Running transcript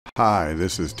Hi,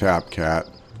 this is TapCat.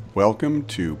 Welcome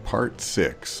to part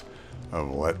 6 of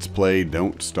Let's Play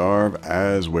Don't Starve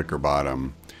as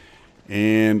Wickerbottom.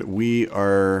 And we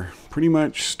are pretty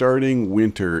much starting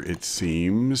winter, it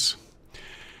seems,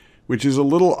 which is a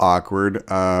little awkward.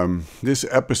 This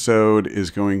episode is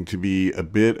going to be a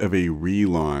bit of a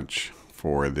relaunch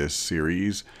for this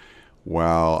series.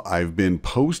 While I've been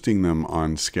posting them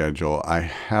on schedule, I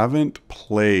haven't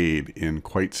played in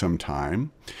quite some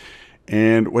time.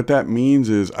 And what that means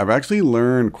is I've actually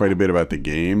learned quite a bit about the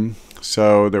game.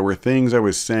 So there were things I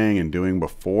was saying and doing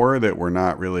before that were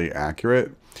not really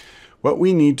accurate. What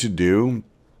we need to do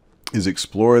is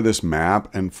explore this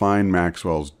map and find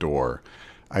Maxwell's door.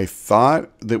 I thought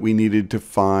that we needed to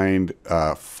find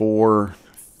 4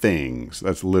 things.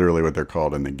 That's literally what they're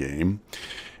called in the game.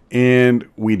 And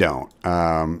we don't.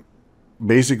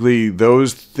 Basically,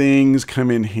 those things come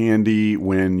in handy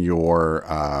when you're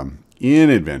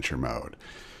in adventure mode.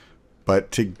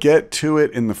 But to get to it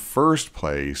in the first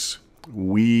place,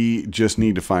 we just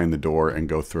need to find the door and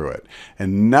go through it.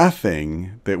 And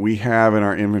nothing that we have in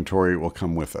our inventory will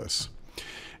come with us.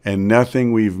 And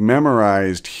nothing we've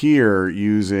memorized here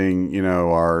using,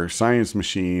 our science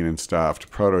machine and stuff to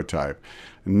prototype.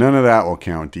 None of that will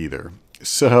count either.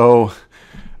 So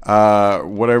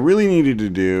what I really needed to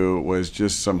do was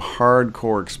just some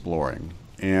hardcore exploring.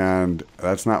 And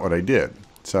that's not what I did.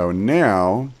 So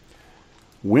now,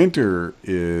 winter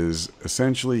is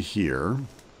essentially here.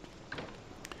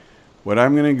 What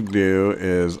I'm going to do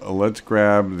is let's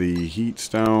grab the heat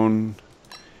stone.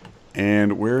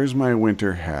 And where's my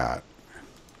winter hat?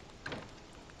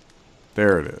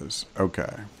 There it is.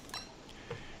 Okay.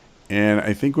 And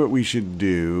I think what we should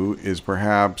do is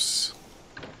perhaps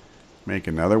make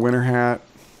another winter hat.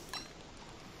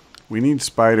 We need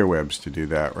spider webs to do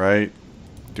that, right?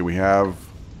 Do we have...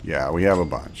 Yeah, we have a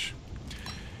bunch.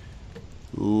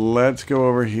 Let's go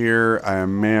over here. I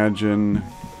imagine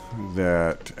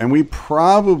that... And we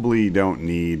probably don't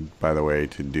need, by the way,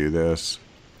 to do this.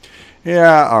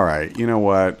 Yeah, alright. You know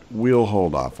what? We'll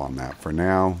hold off on that for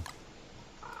now.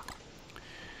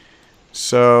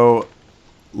 So,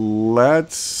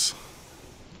 let's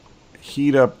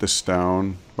heat up the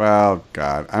stone. Well,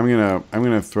 God, I'm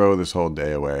gonna throw this whole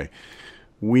day away.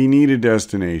 We need a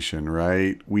destination,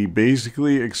 right? We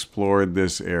basically explored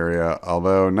this area,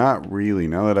 although not really.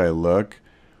 Now that I look,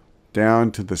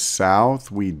 down to the south,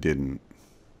 we didn't.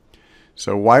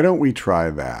 So why don't we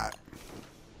try that?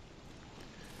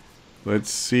 Let's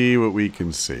see what we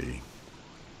can see.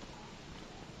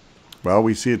 Well,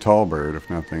 we see a tall bird, if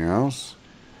nothing else.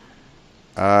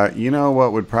 You know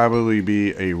what would probably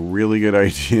be a really good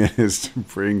idea is to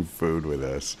bring food with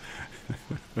us.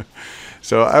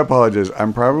 So I apologize.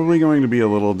 I'm probably going to be a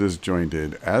little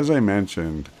disjointed. As I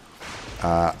mentioned,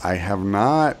 I have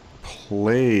not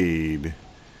played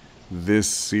this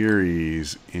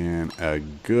series in a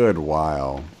good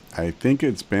while. I think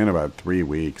it's been about 3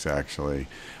 weeks, actually.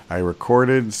 I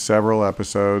recorded several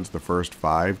episodes, the first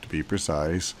 5 to be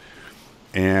precise.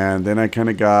 And then I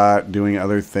kind of got doing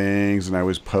other things, and I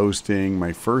was posting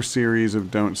my first series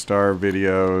of Don't Starve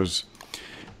videos.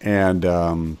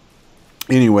 And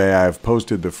anyway, I've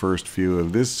posted the first few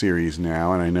of this series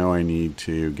now, and I know I need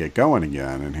to get going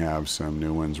again and have some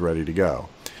new ones ready to go.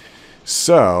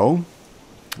 So,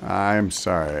 I'm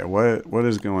sorry, what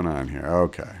is going on here?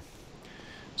 Okay.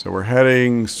 So we're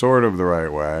heading sort of the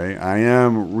right way. I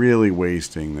am really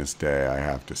wasting this day, I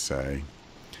have to say.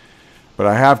 But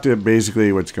I have to,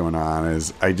 basically what's going on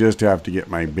is I just have to get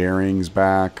my bearings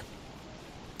back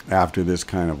after this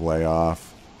kind of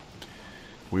layoff.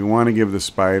 We want to give the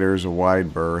spiders a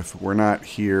wide berth. We're not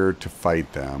here to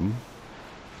fight them.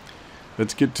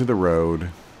 Let's get to the road.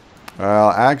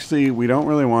 Well, actually, we don't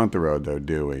really want the road, though,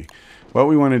 do we? What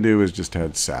we want to do is just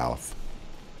head south.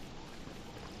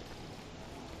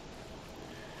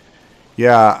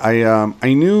 Yeah,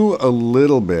 I knew a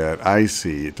little bit. I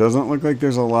see. It doesn't look like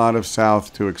there's a lot of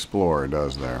south to explore,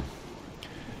 does there?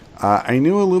 I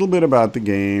knew a little bit about the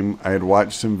game. I had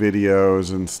watched some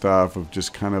videos and stuff of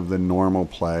just kind of the normal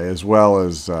play as well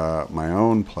as my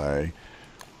own play.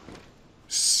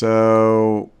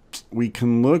 So we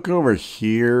can look over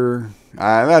here.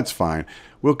 That's fine.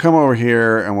 We'll come over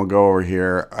here and we'll go over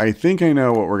here. I think I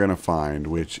know what we're going to find,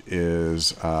 which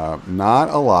is not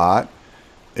a lot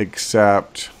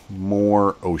except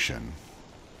more ocean.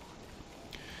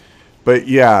 But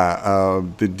yeah,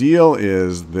 the deal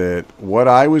is that what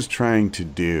I was trying to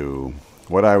do,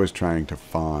 what I was trying to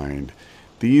find,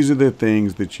 these are the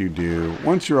things that you do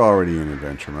once you're already in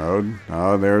adventure mode.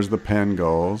 Oh, there's the pen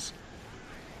goals.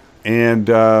 And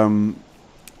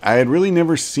I had really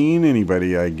never seen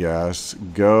anybody, I guess,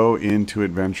 go into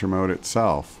adventure mode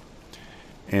itself.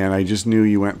 And I just knew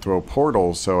you went through a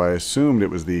portal, so I assumed it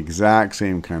was the exact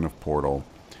same kind of portal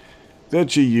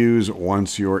that you use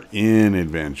once you're in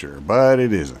adventure, but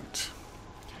it isn't.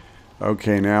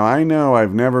 Okay, now I know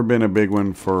I've never been a big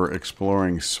one for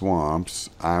exploring swamps.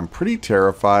 I'm pretty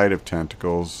terrified of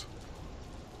tentacles.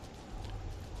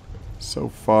 So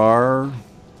far.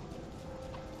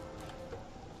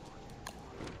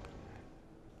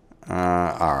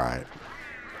 Alright.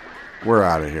 We're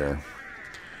out of here.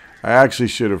 I actually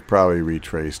should have probably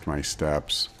retraced my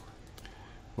steps.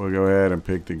 We'll go ahead and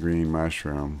pick the green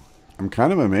mushroom. I'm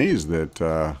kind of amazed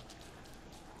that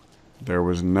there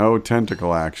was no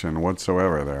tentacle action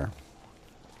whatsoever there.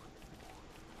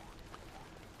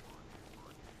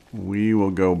 We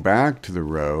will go back to the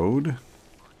road.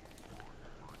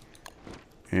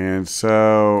 And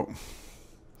so,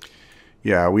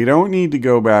 yeah, we don't need to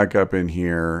go back up in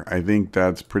here. I think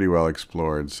that's pretty well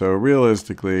explored. So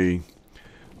realistically,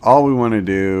 all we want to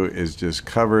do is just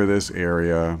cover this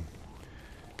area,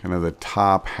 kind of the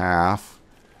top half,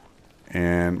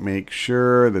 and make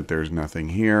sure that there's nothing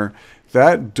here.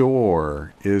 That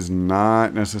door is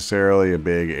not necessarily a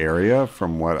big area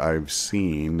from what I've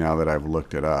seen now that I've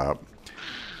looked it up.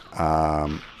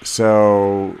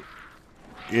 So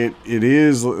it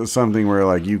is something where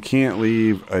like you can't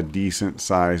leave a decent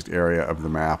sized area of the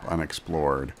map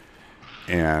unexplored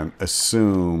and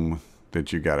assume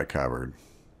that you got it covered.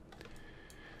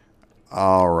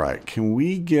 All right, can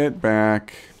we get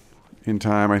back in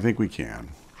time? I think we can.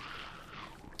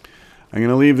 I'm going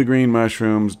to leave the green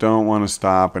mushrooms. Don't want to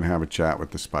stop and have a chat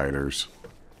with the spiders.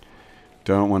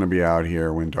 Don't want to be out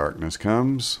here when darkness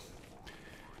comes.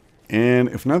 And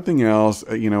if nothing else,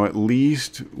 you know, at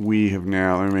least we have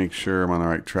now, let me make sure I'm on the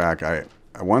right track.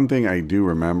 One thing I do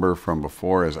remember from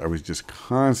before is I was just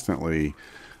constantly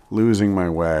losing my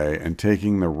way and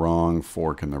taking the wrong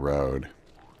fork in the road.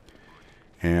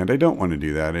 And I don't want to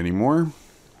do that anymore.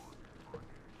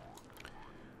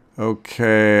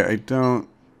 Okay, I don't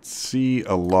see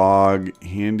a log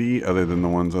handy other than the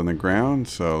ones on the ground,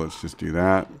 so let's just do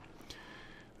that.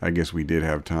 I guess we did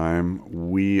have time.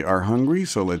 We are hungry,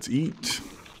 so let's eat.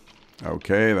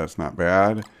 Okay, that's not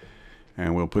bad.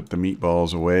 And we'll put the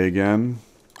meatballs away again.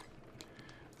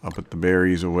 I'll put the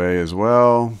berries away as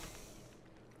well.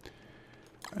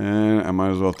 And I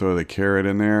might as well throw the carrot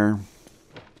in there.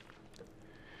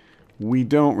 We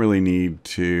don't really need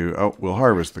to... Oh, we'll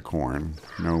harvest the corn.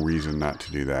 No reason not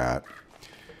to do that.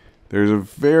 There's a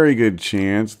very good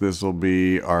chance this will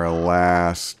be our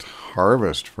last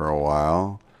harvest for a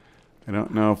while. I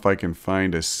don't know if I can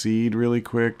find a seed really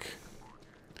quick.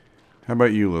 How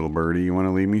about you, little birdie? You want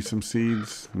to leave me some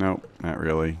seeds? Nope, not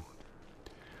really.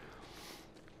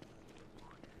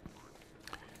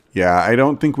 Yeah, I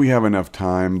don't think we have enough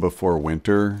time before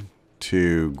winter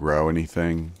to grow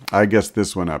anything. I guess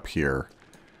this one up here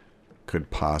could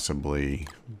possibly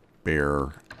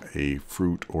bear a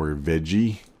fruit or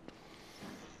veggie.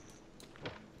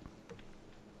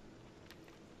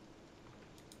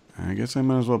 I guess I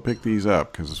might as well pick these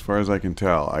up, because as far as I can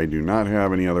tell, I do not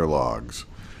have any other logs.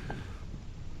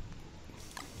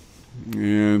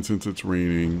 And since it's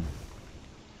raining...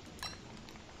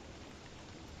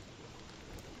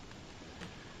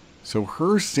 So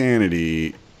her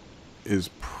sanity is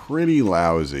pretty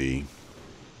lousy.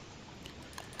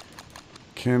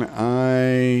 Can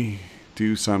I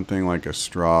do something like a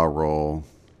straw roll?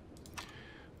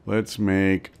 Let's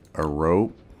make a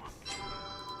rope.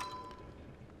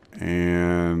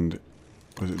 And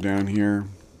was it down here?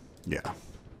 Yeah.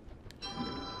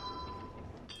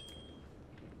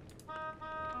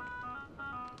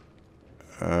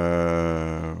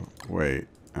 Wait,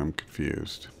 I'm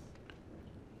confused.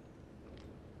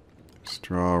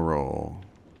 Straw roll.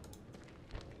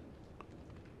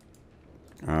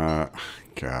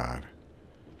 God.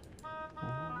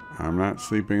 I'm not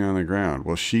sleeping on the ground.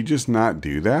 Will she just not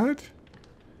do that?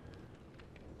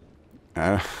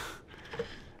 Oh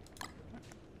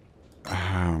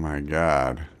my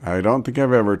God. I don't think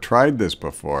I've ever tried this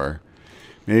before.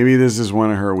 Maybe this is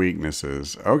one of her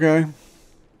weaknesses. Okay.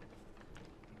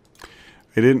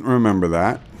 I didn't remember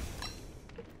that.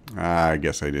 I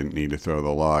guess I didn't need to throw the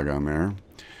log on there.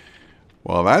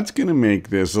 Well, that's going to make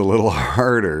this a little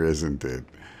harder, isn't it?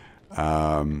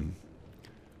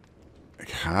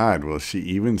 God, will she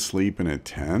even sleep in a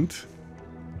tent?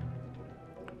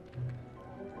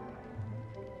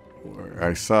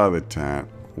 I saw the tent.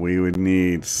 We would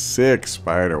need 6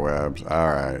 spider webs.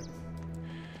 All right.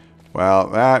 Well,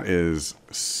 that is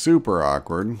super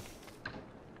awkward.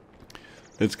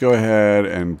 let's go ahead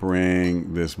and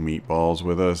bring this meatballs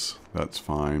with us. That's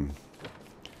fine.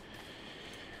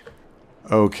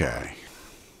 Okay.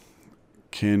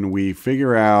 Can we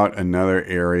figure out another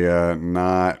area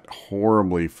not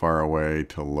horribly far away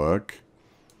to look?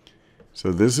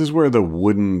 So this is where the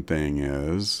wooden thing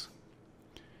is.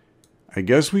 I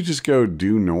guess we just go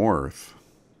due north.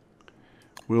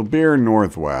 We'll bear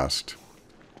northwest.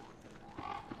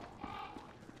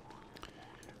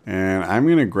 And I'm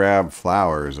going to grab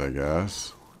flowers, I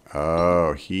guess.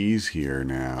 Oh, he's here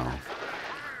now.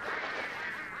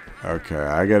 Okay,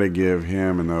 I got to give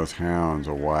him and those hounds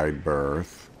a wide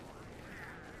berth.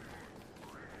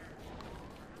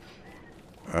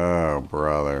 Oh,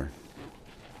 brother.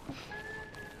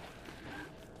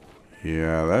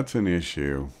 Yeah, that's an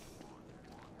issue.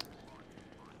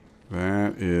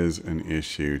 That is an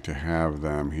issue to have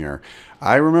them here.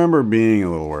 I remember being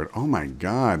a little worried. Oh my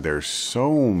God, there's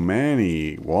so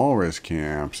many walrus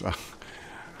camps.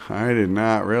 I did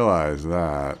not realize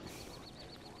that.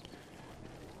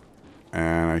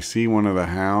 And I see one of the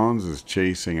hounds is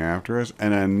chasing after us.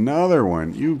 And another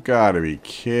one. You've got to be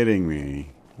kidding me.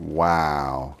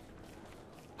 Wow.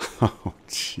 Oh,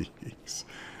 jeez.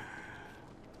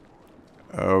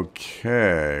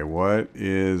 Okay, what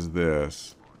is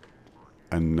this?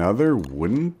 Another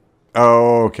wooden...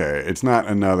 Oh, okay. It's not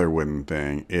another wooden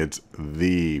thing. It's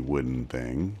the wooden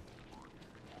thing.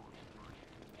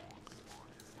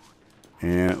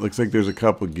 And it looks like there's a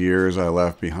couple gears I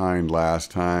left behind last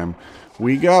time.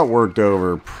 We got worked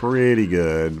over pretty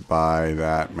good by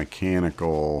that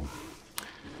mechanical...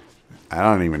 I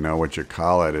don't even know what you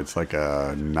call it. It's like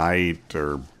a knight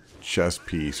or chess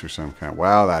piece or some kind.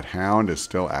 Wow, that hound is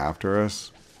still after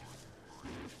us.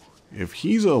 If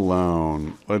he's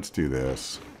alone, let's do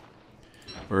this.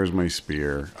 Where's my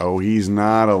spear? Oh, he's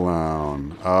not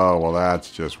alone. Oh, well, that's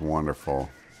just wonderful.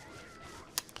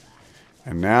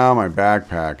 And now my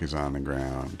backpack is on the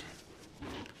ground.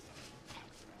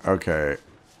 Okay.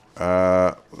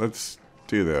 Let's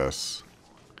do this.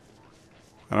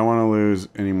 I don't want to lose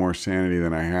any more sanity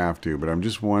than I have to, but I'm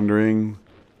just wondering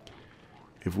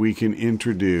if we can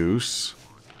introduce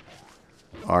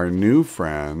our new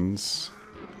friends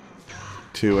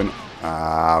to an...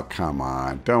 Oh, come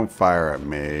on. Don't fire at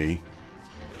me,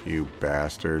 you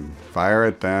bastard. Fire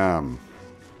at them.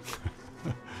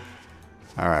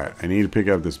 Alright, I need to pick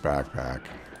up this backpack.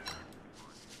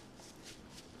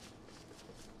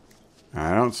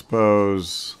 I don't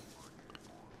suppose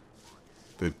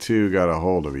the two got a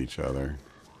hold of each other.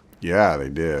 Yeah, they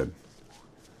did.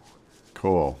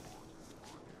 Cool.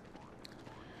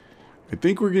 I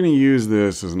think we're going to use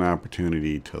this as an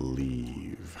opportunity to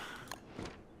leave.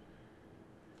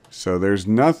 So there's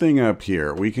nothing up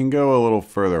here. We can go a little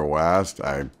further west.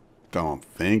 I don't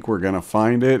think we're going to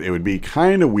find it. It would be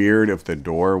kind of weird if the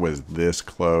door was this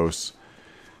close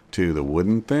to the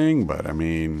wooden thing, but I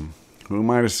mean, who am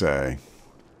I to say?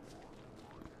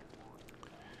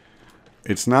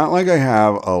 It's not like I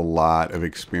have a lot of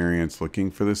experience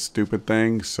looking for this stupid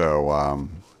thing, so,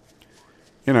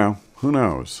 you know, who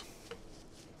knows?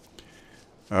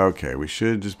 Okay, we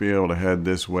should just be able to head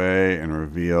this way and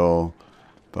reveal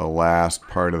the last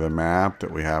part of the map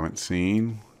that we haven't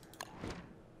seen.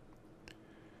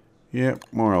 Yep,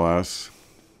 more or less.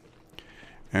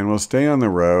 And we'll stay on the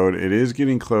road. It is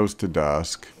getting close to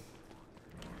dusk.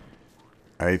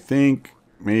 I think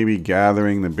maybe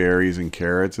gathering the berries and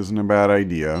carrots isn't a bad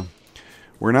idea.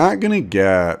 We're not going to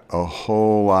get a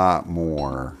whole lot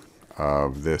more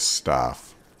of this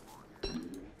stuff.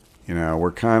 You know,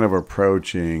 we're kind of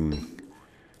approaching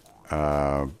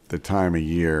the time of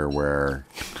year where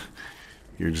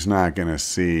you're just not going to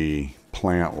see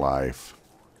plant life.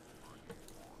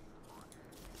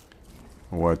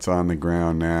 What's on the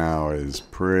ground now is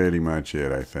pretty much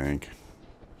it, I think.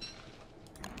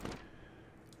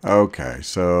 Okay,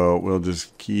 so we'll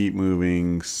just keep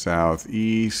moving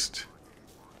southeast.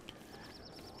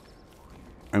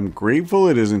 I'm grateful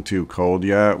it isn't too cold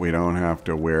yet. We don't have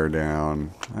to wear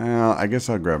down. Well, I guess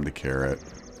I'll grab the carrot.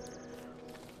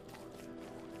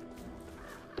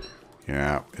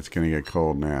 Yeah, it's going to get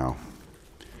cold now.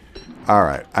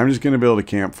 Alright, I'm just going to build a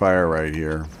campfire right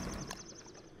here.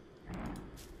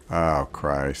 Oh,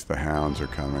 Christ, the hounds are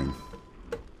coming.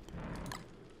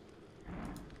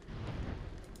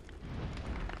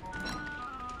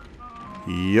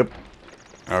 Yep.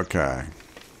 Okay.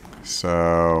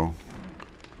 So,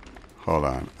 hold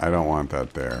on. I don't want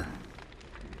that there.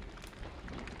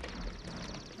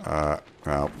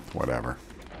 Well, whatever.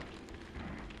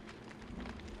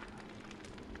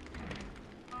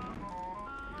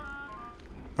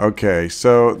 Okay,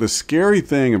 so the scary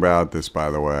thing about this,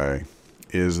 by the way,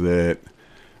 is that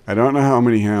I don't know how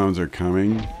many hounds are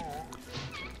coming.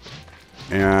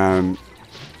 And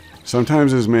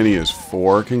sometimes as many as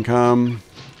 4 can come,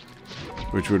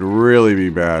 which would really be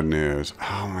bad news.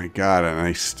 Oh my god, and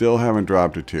I still haven't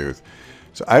dropped a tooth.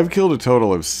 So I've killed a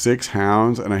total of 6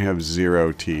 hounds and I have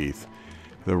 0 teeth.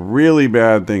 The really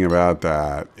bad thing about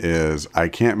that is I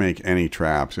can't make any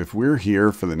traps. If we're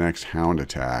here for the next hound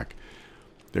attack,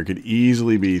 there could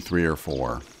easily be 3 or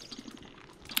 4.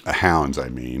 Hounds, I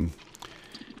mean.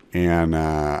 And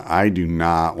I do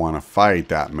not want to fight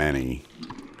that many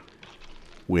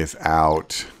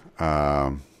without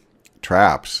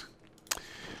traps.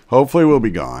 Hopefully we'll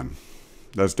be gone.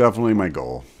 That's definitely my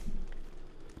goal.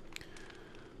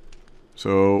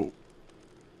 So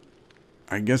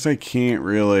I guess I can't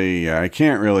really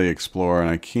explore, and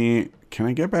I can't. Can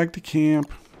I get back to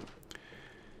camp?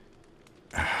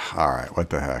 Alright,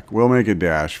 what the heck. We'll make a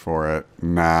dash for it.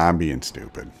 Nah, I'm being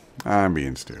stupid.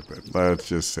 Let's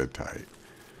just sit tight.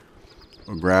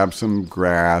 We'll grab some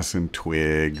grass and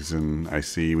twigs, and I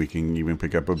see we can even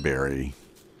pick up a berry.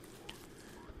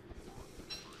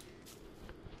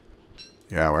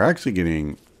 Yeah, we're actually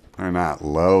getting, not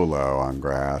low on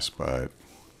grass, but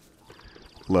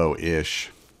low-ish.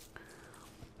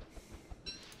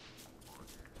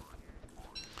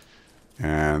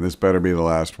 And this better be the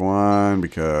last one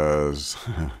because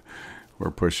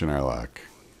we're pushing our luck.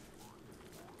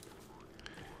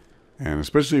 And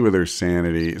especially with her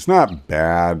sanity, it's not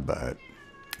bad, but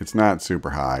it's not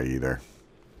super high either.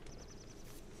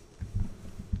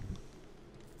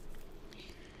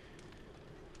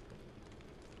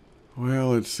 Well,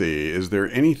 let's see. Is there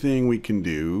anything we can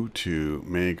do to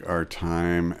make our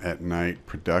time at night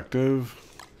productive?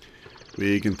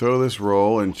 We can throw this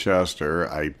roll in Chester.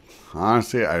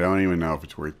 Honestly, I don't even know if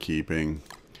it's worth keeping.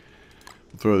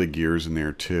 We'll throw the gears in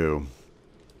there too.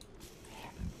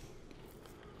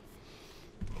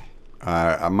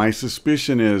 My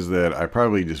suspicion is that I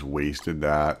probably just wasted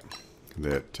that.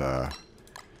 That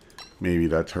maybe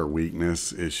that's her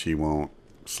weakness, is she won't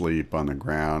sleep on the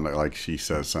ground. Like she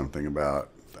says something about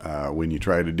when you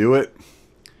try to do it.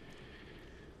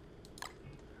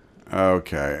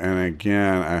 Okay, and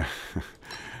again,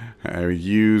 I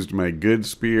used my good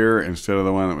spear instead of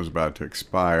the one that was about to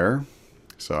expire.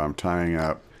 So I'm tying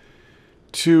up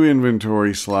 2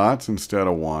 inventory slots instead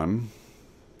of 1.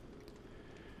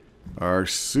 Our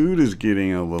suit is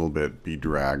getting a little bit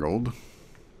bedraggled.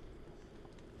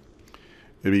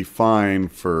 It'd be fine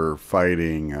for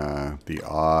fighting the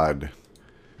odd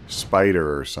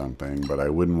spider or something, but I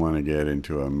wouldn't want to get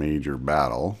into a major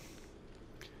battle.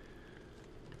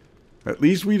 At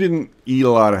least we didn't eat a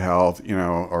lot of health, you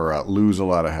know, or lose a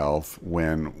lot of health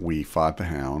when we fought the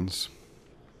hounds.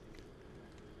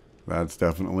 That's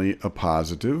definitely a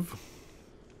positive.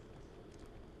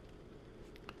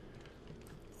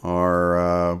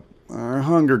 Our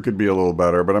hunger could be a little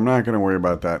better, but I'm not going to worry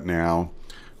about that now.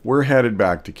 We're headed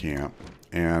back to camp,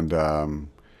 and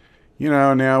you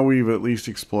know, now we've at least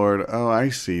explored. Oh, I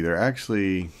see. They're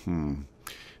actually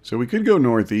so we could go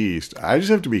northeast. I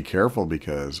just have to be careful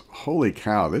because holy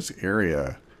cow, this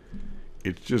area,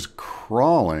 it's just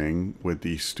crawling with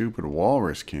these stupid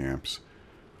walrus camps.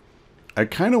 I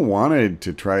kind of wanted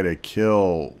to try to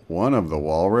kill one of the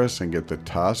walrus and get the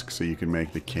tusk so you can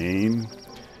make the cane.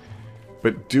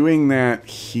 But doing that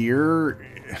here,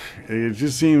 it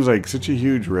just seems like such a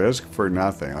huge risk for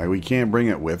nothing. Like, we can't bring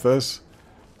it with us.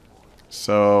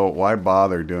 So why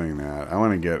bother doing that? I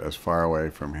want to get as far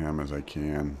away from him as I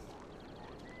can.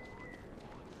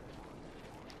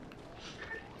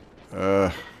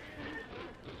 Yeah,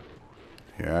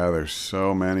 there's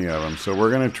so many of them. So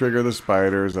we're going to trigger the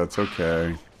spiders. That's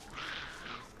okay.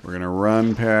 We're going to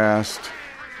run past.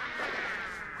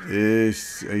 I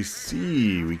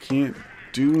see. We can't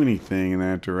do anything in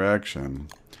that direction.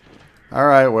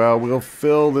 Alright, well, we'll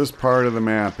fill this part of the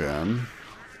map in.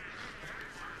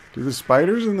 Do the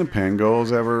spiders and the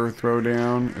pangolins ever throw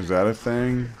down? Is that a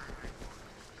thing?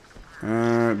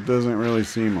 It doesn't really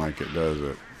seem like it, does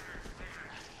it?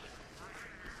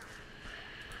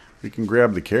 We can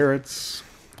grab the carrots.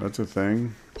 That's a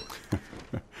thing.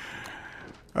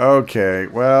 Okay,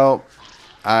 well,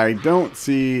 I don't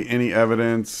see any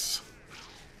evidence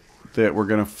that we're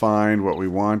going to find what we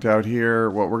want out here.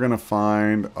 What we're going to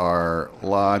find are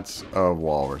lots of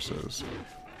walruses.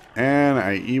 And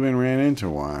I even ran into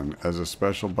one as a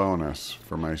special bonus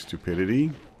for my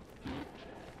stupidity.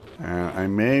 And I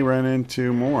may run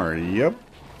into more. Yep.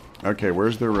 Okay,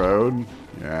 where's the road?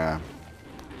 Yeah.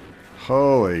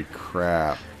 Holy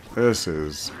crap. This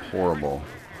is horrible.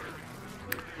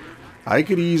 I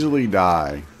could easily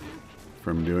die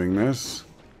from doing this.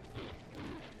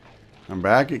 I'm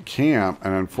back at camp,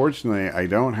 and unfortunately, I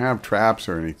don't have traps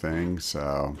or anything,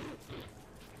 so...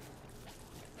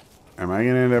 Am I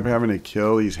going to end up having to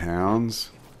kill these hounds?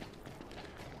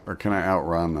 Or can I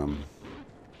outrun them?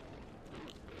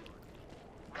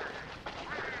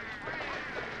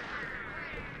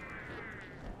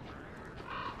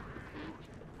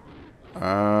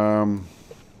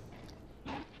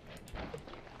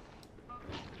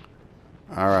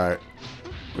 Alright.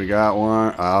 We got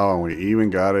one. Oh, and we even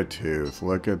got a tooth.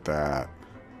 Look at that.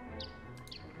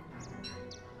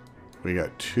 We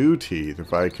got 2 teeth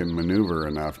if I can maneuver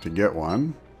enough to get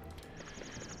one.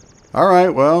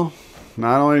 Alright, well,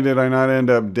 not only did I not end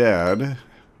up dead,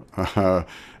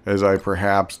 as I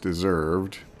perhaps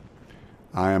deserved,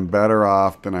 I am better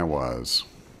off than I was.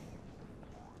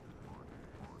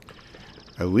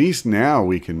 At least now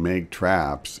we can make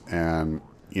traps, and,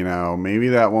 you know, maybe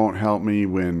that won't help me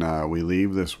when we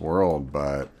leave this world,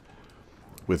 but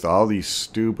with all these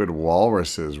stupid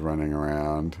walruses running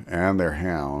around and their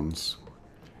hounds,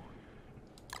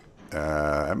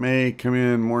 it may come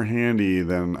in more handy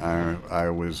than I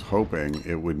was hoping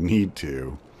it would need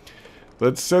to.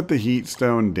 Let's set the heat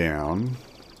stone down.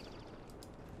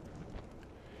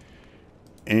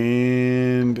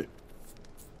 And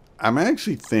I'm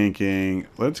actually thinking,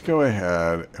 let's go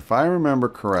ahead. If I remember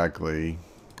correctly,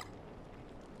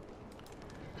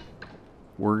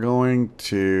 we're going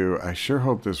to, I sure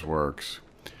hope this works.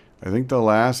 I think the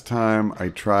last time I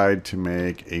tried to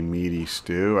make a meaty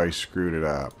stew, I screwed it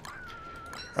up.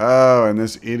 Oh, and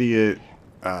this idiot,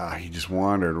 he just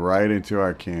wandered right into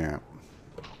our camp.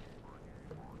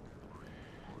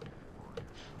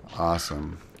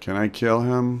 Awesome. Can I kill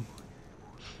him?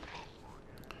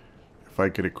 If I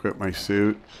could equip my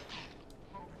suit.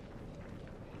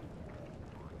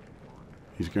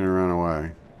 He's going to run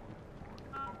away.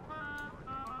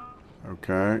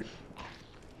 Okay.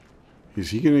 Is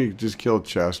he going to just kill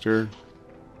Chester?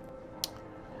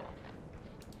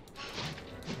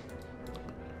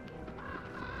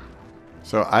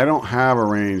 So I don't have a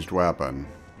ranged weapon.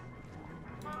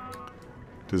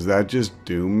 Does that just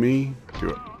doom me?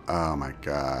 Oh my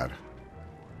god.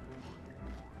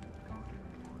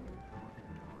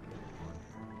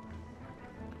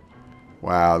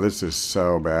 Wow, this is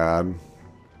so bad.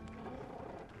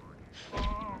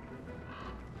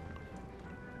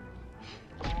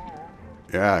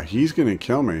 Yeah, he's gonna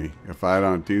kill me if I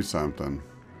don't do something.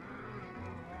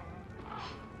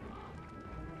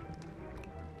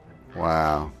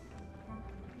 Wow.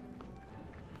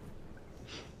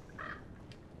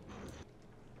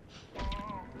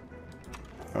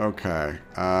 Okay.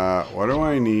 What do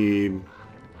I need?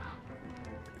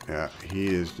 Yeah, he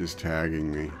is just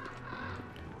tagging me.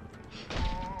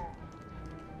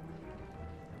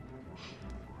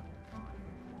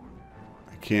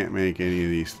 I can't make any of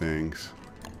these things.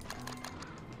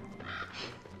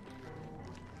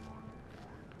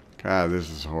 God, this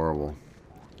is horrible.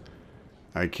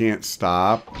 I can't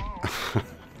stop.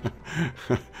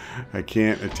 I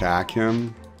can't attack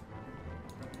him.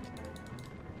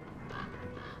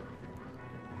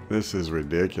 This is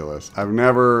ridiculous. I've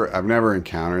never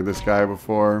encountered this guy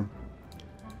before.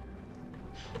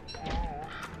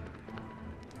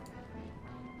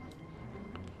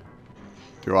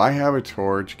 Do I have a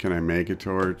torch? Can I make a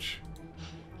torch?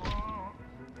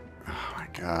 Oh my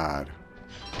god.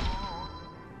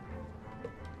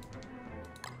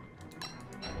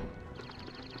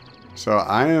 So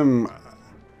I've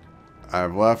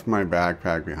left my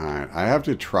backpack behind. I have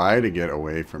to try to get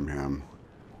away from him.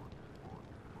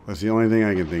 That's the only thing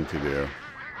I can think to do.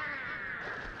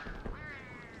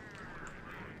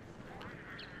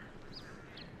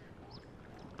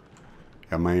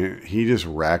 He just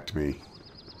wrecked me.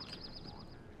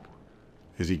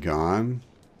 Is he gone?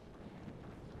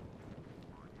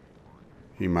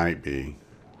 He might be.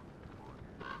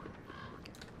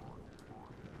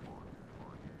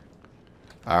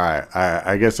 Alright,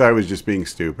 I guess I was just being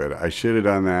stupid. I should have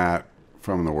done that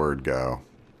from the word go.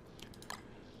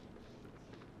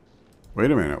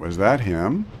 Wait a minute, was that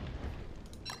him?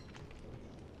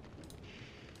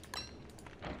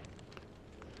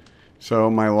 So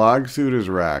my log suit is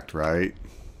wrecked, right?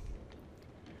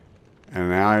 And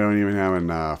now I don't even have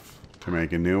enough to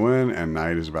make a new one, and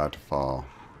night is about to fall.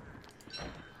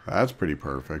 That's pretty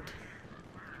perfect.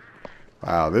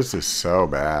 Wow, this is so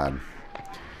bad.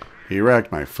 He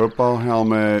wrecked my football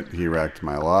helmet. He wrecked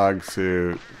my log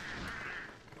suit.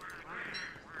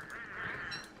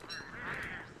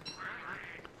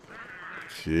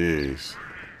 Jeez.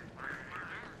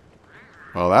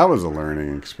 Well, that was a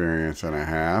learning experience and a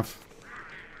half.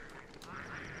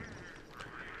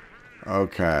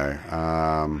 Okay.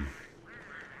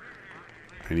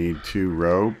 I need 2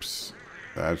 ropes.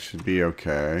 That should be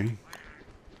okay.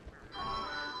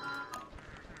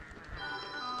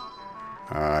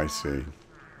 I see.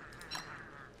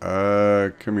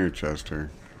 Come here, Chester.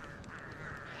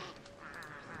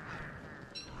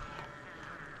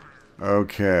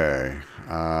 Okay.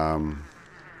 God.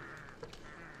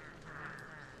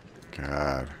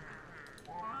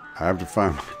 I have to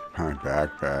find my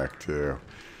backpack, too.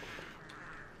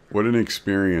 What an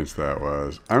experience that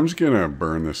was. I'm just gonna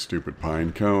burn this stupid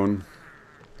pine cone.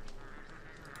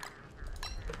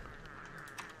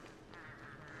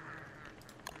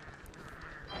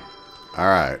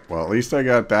 Alright, well at least I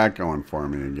got that going for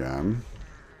me again.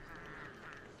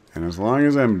 And as long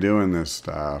as I'm doing this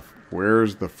stuff,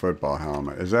 where's the football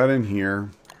helmet? Is that in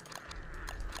here?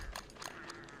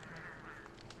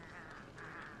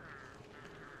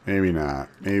 Maybe not.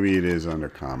 Maybe it is under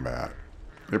combat.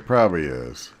 It probably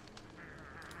is.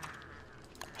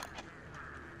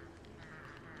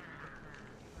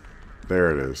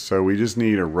 There it is. So we just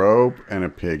need a rope and a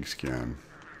pigskin.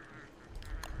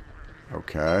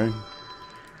 Okay.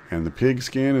 And the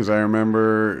pigskin, as I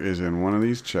remember, is in one of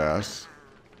these chests.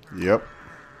 Yep.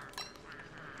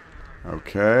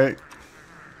 Okay.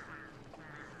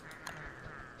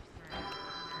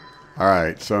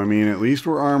 Alright, so I mean, at least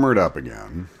we're armored up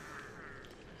again.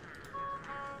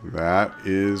 That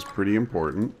is pretty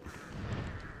important.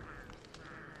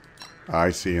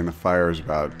 I see, and the fire is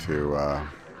about to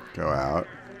go out.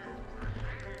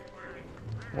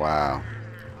 Wow.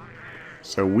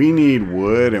 So we need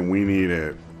wood, and we need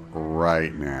it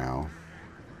right now.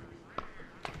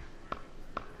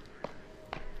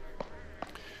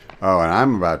 Oh, and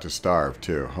I'm about to starve,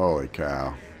 too. Holy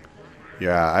cow.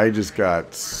 Yeah, I just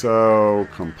got so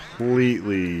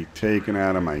completely taken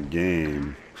out of my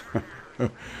game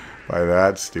by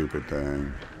that stupid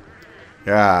thing.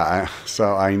 Yeah,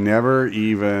 so I never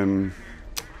even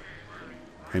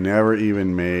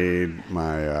made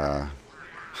my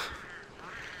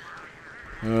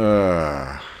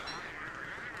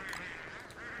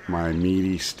my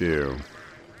meaty stew.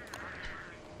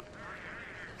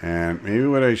 And maybe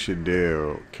what I should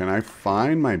do, can I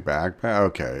find my backpack?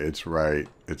 Okay, it's right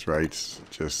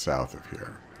just south of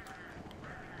here.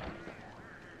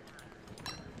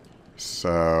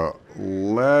 So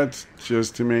let's,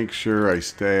 just to make sure I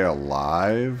stay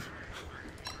alive,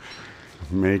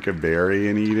 make a berry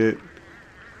and eat it.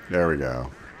 There we go.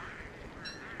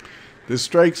 This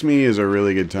strikes me as a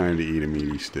really good time to eat a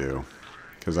meaty stew,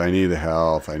 because I need the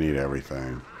health, I need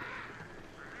everything.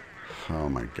 Oh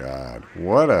my God,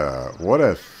 what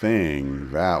a thing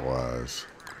that was.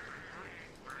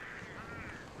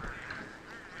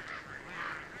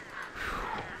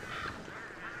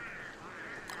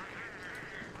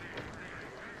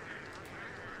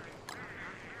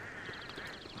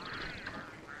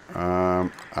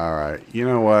 All right, you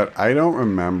know what? I don't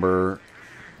remember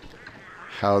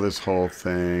how this whole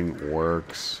thing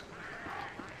works.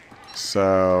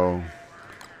 So,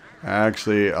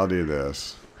 actually, I'll do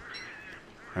this.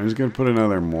 I'm just going to put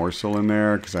another morsel in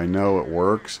there because I know it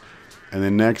works. And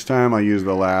then next time I'll use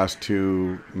the last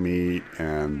 2 meat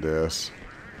and this.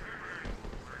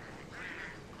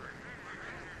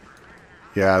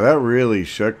 Yeah, that really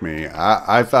shook me.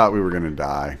 I thought we were going to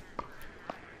die.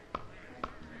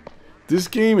 This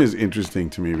game is interesting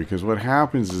to me because what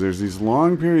happens is there's these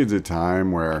long periods of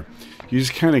time where you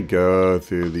just kind of go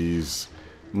through these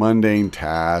mundane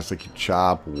tasks, like you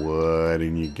chop wood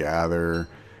and you gather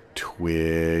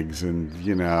twigs and,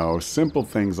 you know, simple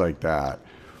things like that.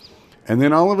 And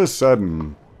then all of a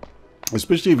sudden,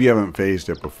 especially if you haven't faced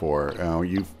it before,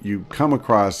 you come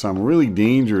across some really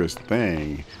dangerous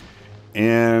thing.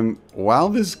 And while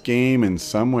this game in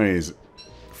some ways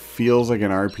feels like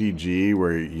an RPG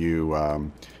where you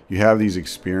have these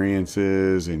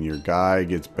experiences and your guy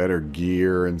gets better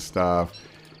gear and stuff,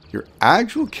 your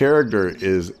actual character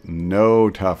is no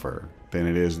tougher than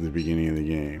it is at the beginning of the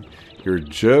game. You're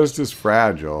just as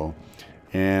fragile,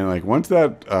 and like once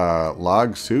that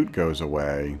log suit goes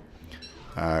away,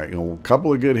 you know, a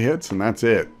couple of good hits and that's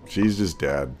it. She's just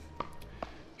dead.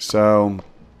 So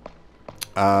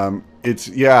it's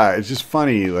just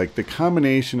funny, like the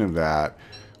combination of that,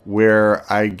 where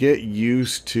I get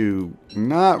used to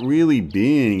not really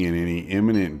being in any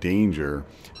imminent danger,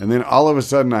 and then all of a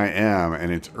sudden I am,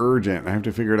 and it's urgent, and I have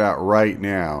to figure it out right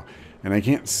now, and I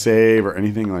can't save or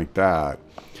anything like that.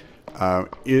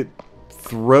 It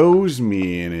throws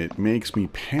me and it makes me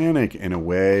panic in a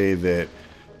way that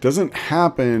doesn't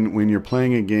happen when you're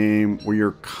playing a game where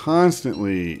you're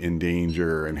constantly in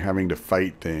danger and having to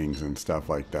fight things and stuff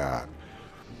like that.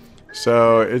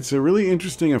 So it's a really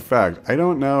interesting effect. I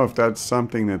don't know if that's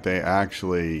something that they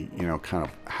actually, kind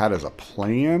of had as a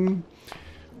plan,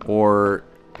 or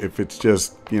if it's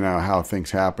just, how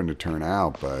things happen to turn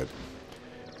out. But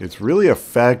it's really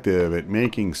effective at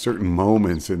making certain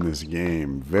moments in this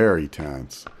game very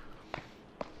tense.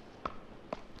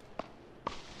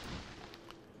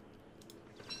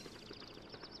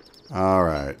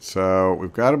 Alright, so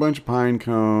we've got a bunch of pine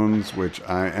cones, which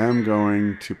I am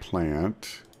going to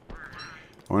plant.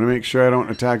 I want to make sure I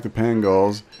don't attack the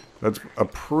pangolins. That's a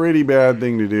pretty bad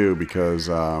thing to do because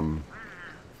the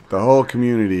whole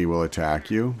community will attack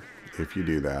you if you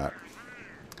do that.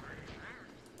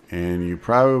 And you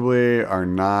probably are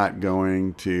not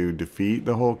going to defeat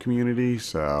the whole community,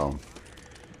 so...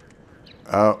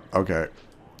 Oh, okay.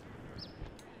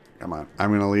 Come on. I'm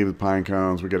going to leave the pine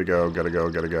cones. We gotta go, gotta go,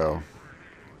 gotta go.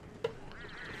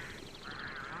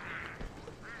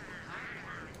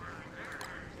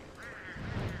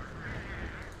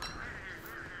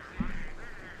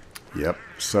 Yep,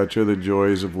 such are the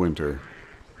joys of winter.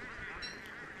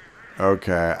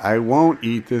 Okay, I won't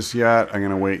eat this yet. I'm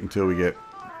going to wait until we get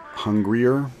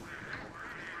hungrier.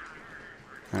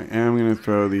 I am going to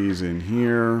throw these in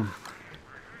here.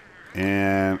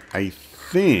 And I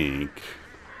think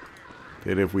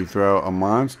that if we throw a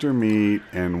monster meat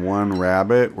and one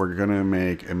rabbit, we're going to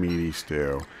make a meaty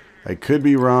stew. I could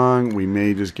be wrong. We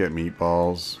may just get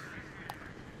meatballs.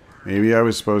 Maybe I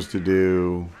was supposed to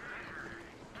do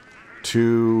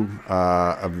 2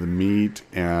 of the meat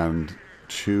and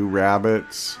 2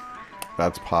 rabbits.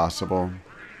 That's possible.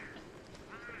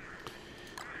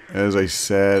 As I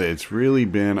said, it's really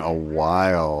been a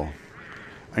while.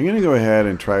 I'm going to go ahead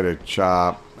and try to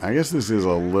chop. I guess this is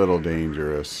a little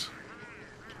dangerous.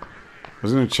 I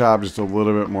was going to chop just a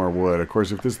little bit more wood. Of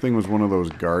course, if this thing was one of those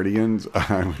guardians,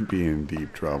 I would be in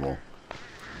deep trouble.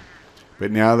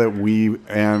 But now that we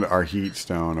and our heat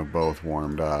stone have both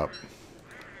warmed up,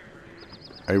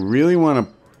 I really want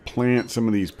to plant some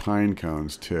of these pine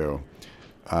cones too.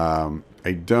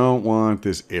 I don't want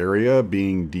this area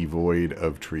being devoid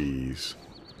of trees.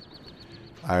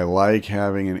 I like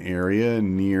having an area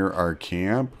near our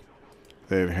camp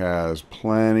that has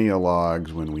plenty of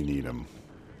logs when we need them.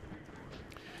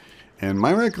 And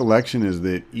my recollection is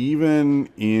that even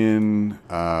in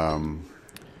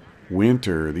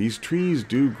winter, these trees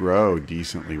do grow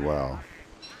decently well.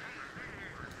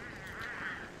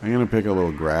 I'm going to pick a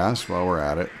little grass while we're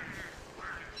at it.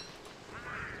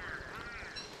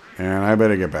 And I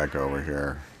better get back over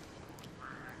here.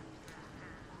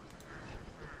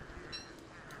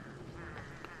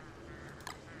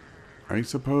 I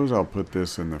suppose I'll put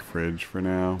this in the fridge for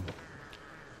now.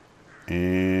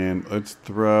 And let's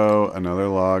throw another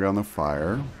log on the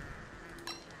fire.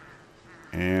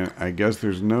 And I guess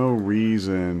there's no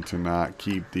reason to not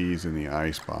keep these in the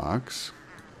ice box.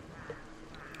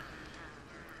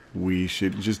 We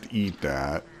should just eat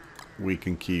that. We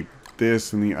can keep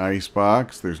this in the ice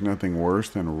box. There's nothing worse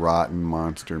than rotten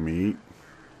monster meat.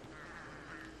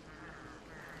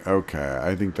 Okay,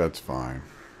 I think that's fine.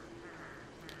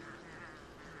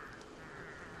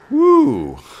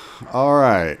 Woo!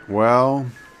 Alright, well,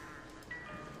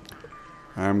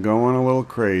 I'm going a little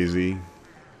crazy.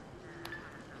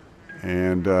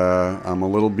 And I'm a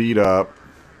little beat up.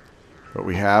 But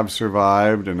we have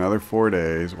survived another 4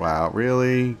 days. Wow,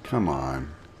 really? Come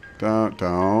on. Don't.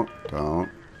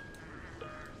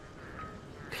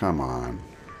 Come on.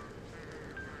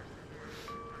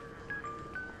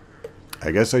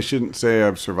 I guess I shouldn't say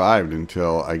I've survived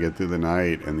until I get through the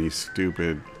night and these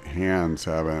stupid hands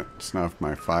haven't snuffed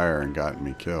my fire and gotten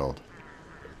me killed.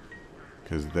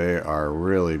 Because they are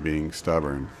really being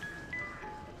stubborn.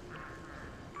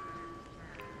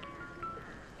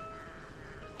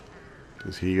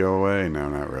 Does he go away? No,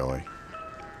 not really.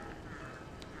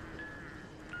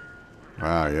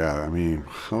 Wow, yeah, I mean,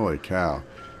 holy cow.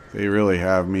 They really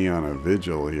have me on a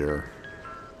vigil here.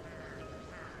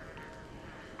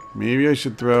 Maybe I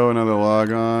should throw another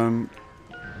log on.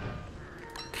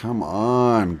 Come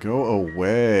on, go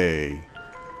away.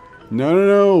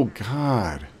 No,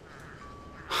 God.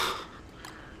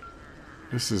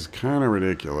 This is kind of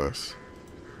ridiculous.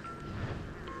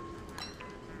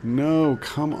 No,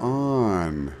 come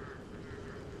on.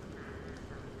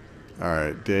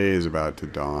 Alright, day is about to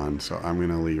dawn, so I'm going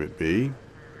to leave it be.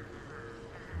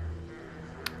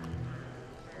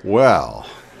 Well,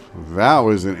 that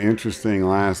was an interesting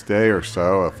last day or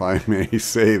so, if I may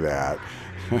say that.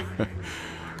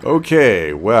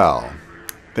 Okay, well,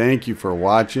 thank you for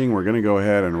watching. We're going to go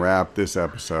ahead and wrap this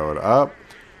episode up,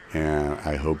 and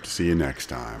I hope to see you next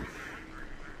time.